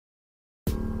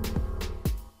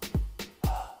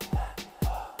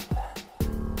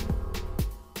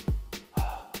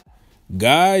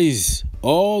Guys,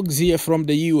 Ogs here from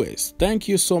the US. Thank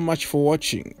you so much for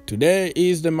watching. Today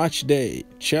is the match day.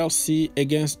 Chelsea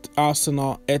against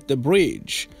Arsenal at the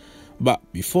Bridge. But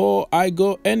before I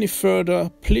go any further,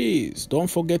 please don't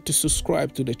forget to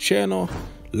subscribe to the channel,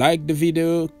 like the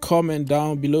video, comment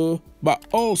down below. But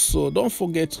also don't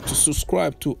forget to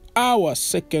subscribe to our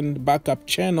second backup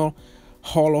channel,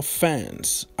 Hall of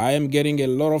Fans. I am getting a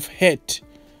lot of hate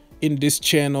in this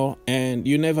channel and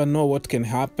you never know what can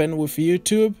happen with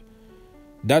YouTube.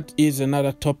 That is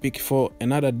another topic for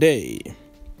another day.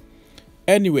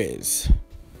 Anyways,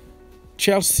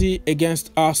 Chelsea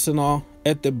against Arsenal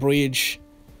at the Bridge.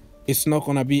 It's not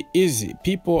gonna be easy.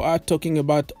 People are talking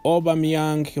about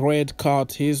Aubameyang red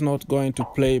card. He's not going to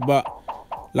play, but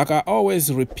like I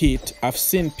always repeat, I've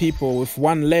seen people with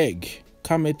one leg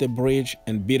come at the Bridge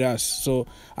and beat us. So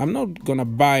I'm not gonna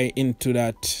buy into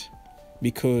that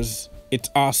because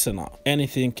it's Arsenal.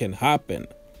 Anything can happen.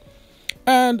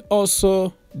 And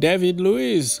also David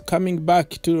Luiz coming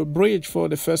back to the Bridge for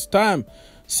the first time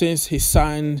since he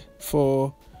signed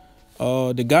for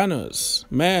the Gunners.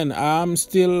 Man, I'm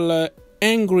still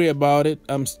angry about it.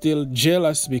 I'm still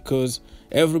jealous because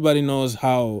everybody knows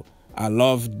how I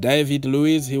love David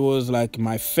Luiz. He was like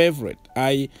my favorite.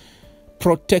 I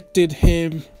protected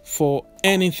him for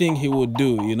anything he would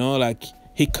do, you know, like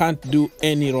he can't do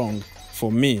any wrong for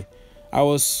me. I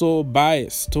was so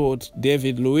biased toward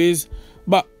David Luiz,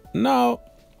 but now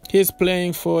he's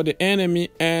playing for the enemy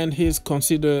and he's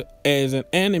considered as an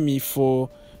enemy for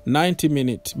 90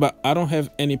 minutes. But I don't have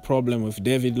any problem with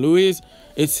David Luiz.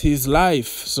 It's his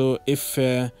life. So if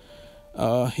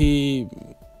he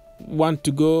want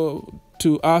to go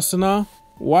to Arsenal,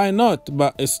 why not?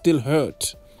 But it still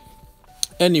hurt.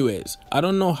 Anyways, I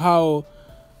don't know how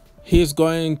he's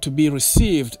going to be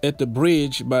received at the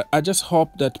Bridge, but I just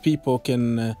hope that people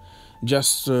can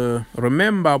just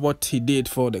remember what he did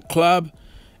for the club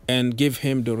and give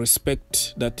him the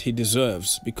respect that he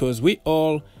deserves, because we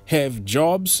all have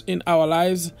jobs in our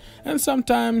lives and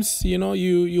sometimes, you know,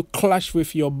 you clash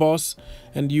with your boss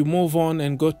and you move on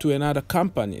and go to another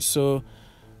company. So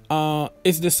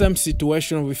it's the same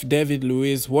situation with David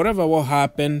Luiz. Whatever what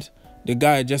happened, the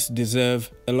guy just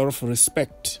deserves a lot of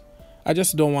respect. I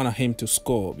just don't want him to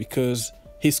score because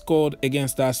he scored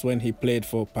against us when he played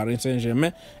for Paris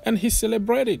Saint-Germain and he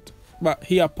celebrated. But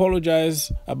he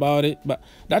apologized about it. But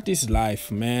that is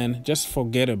life, man. Just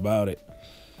forget about it.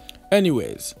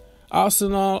 Anyways,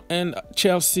 Arsenal and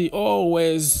Chelsea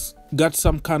always got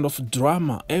some kind of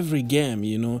drama every game,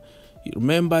 you know. You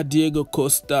remember Diego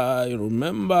Costa. You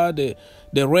remember the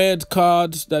red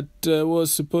cards that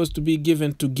was supposed to be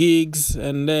given to Giggs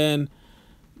and then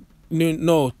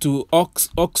to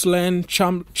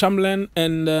Oxlade-Chamberlain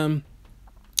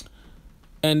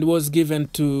and was given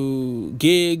to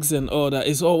Giggs and all that.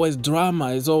 It's always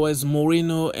drama. It's always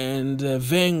Mourinho and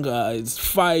Wenger. It's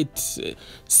fight,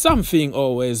 something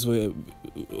always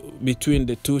between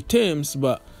the two teams.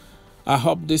 But I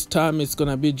hope this time it's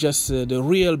gonna be just the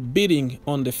real beating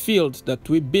on the field, that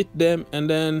we beat them and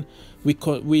then we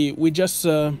just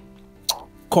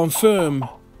confirm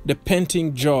the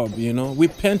painting job. You know, we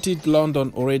painted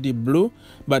London already blue,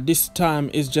 but this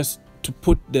time is just to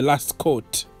put the last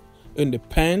coat in the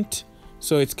paint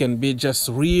so it can be just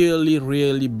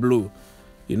really blue.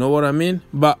 You know what I mean?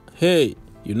 But hey,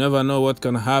 you never know what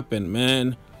can happen,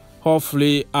 man.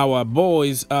 Hopefully our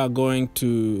boys are going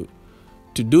to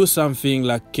do something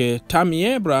like Tammy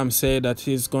Abraham said, that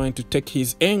he's going to take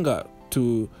his anger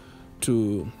to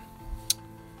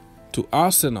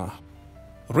Arsenal.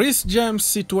 Reece James'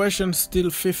 situation still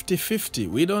 50-50.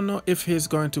 We don't know if he's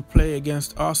going to play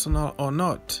against Arsenal or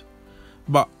not.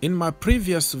 But in my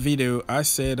previous video, I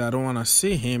said I don't want to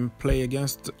see him play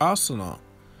against Arsenal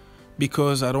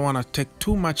because I don't want to take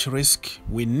too much risk.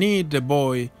 We need the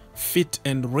boy fit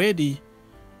and ready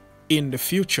in the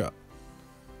future.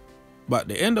 But at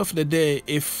the end of the day,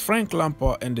 if Frank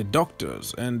Lampard and the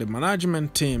doctors and the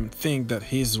management team think that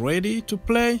he's ready to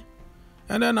play,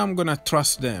 and then I'm going to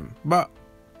trust them. But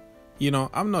you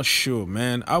know, I'm not sure,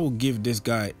 man. I will give this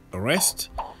guy a rest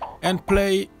and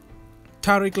play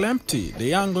Tariq Lamptey, the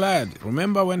young lad.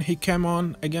 Remember when he came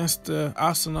on against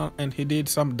Arsenal and he did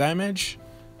some damage?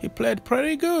 He played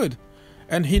pretty good.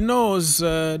 And he knows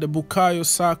the Bukayo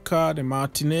Saka, the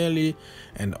Martinelli,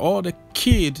 and all the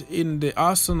kids in the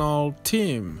Arsenal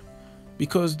team,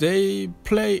 because they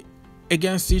play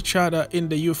against each other in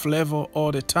the youth level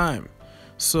all the time.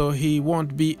 So he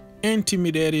won't be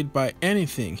intimidated by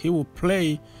anything. He will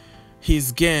play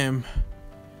his game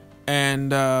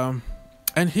and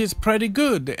he's pretty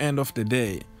good at the end of the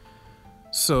day.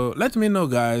 So let me know,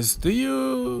 guys, do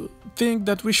you think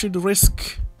that we should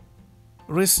risk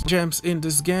Reece James in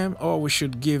this game, or we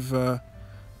should give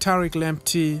Tariq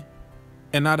Lamptey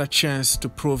another chance to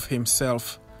prove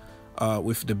himself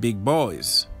with the big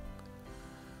boys.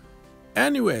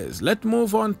 Anyways, let's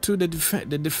move on to the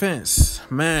defense.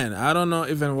 Man, I don't know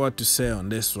even what to say on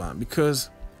this one, because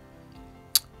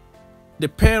the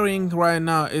pairing right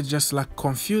now is just like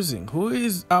confusing. Who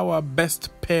is our best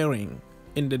pairing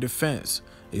in the defense?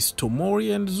 It's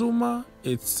Tomori and Zuma?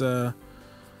 It's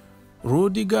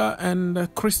Rudiger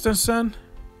and Christensen?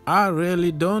 I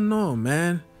really don't know,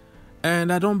 man.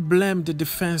 And I don't blame the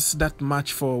defense that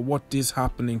much for what is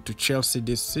happening to Chelsea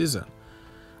this season.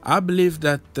 I believe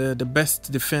that the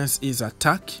best defense is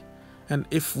attack, and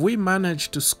if we manage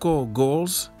to score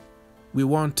goals, we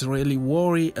won't really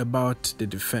worry about the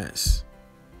defense.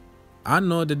 I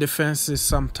know the defense is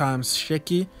sometimes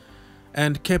shaky,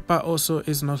 and Kepa also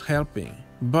is not helping,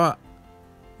 but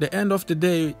the end of the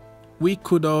day, we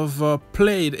could have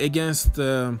played against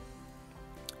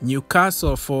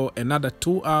Newcastle for another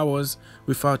 2 hours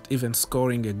without even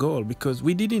scoring a goal, because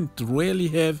we didn't really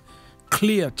have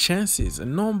clear chances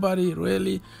and nobody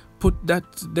really put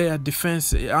their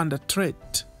defense under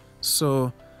threat.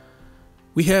 So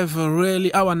we have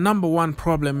really, our number one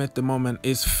problem at the moment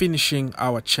is finishing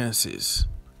our chances.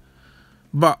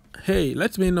 But hey,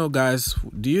 let me know, guys,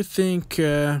 do you think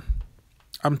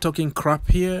I'm talking crap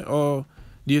here, or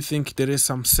do you think there is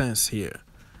some sense here?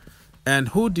 And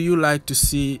who do you like to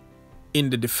see in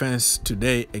the defense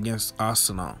today against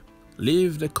Arsenal?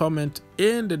 Leave the comment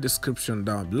in the description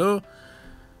down below.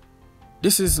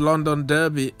 This is London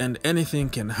Derby and anything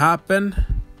can happen.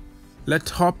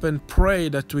 Let's hope and pray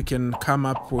that we can come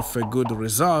up with a good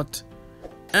result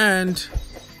and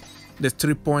the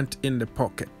 3 points in the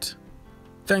pocket.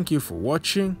 Thank you for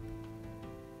watching.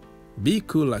 Be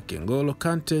cool like N'Golo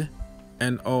Kante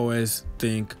and always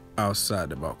think outside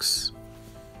the box.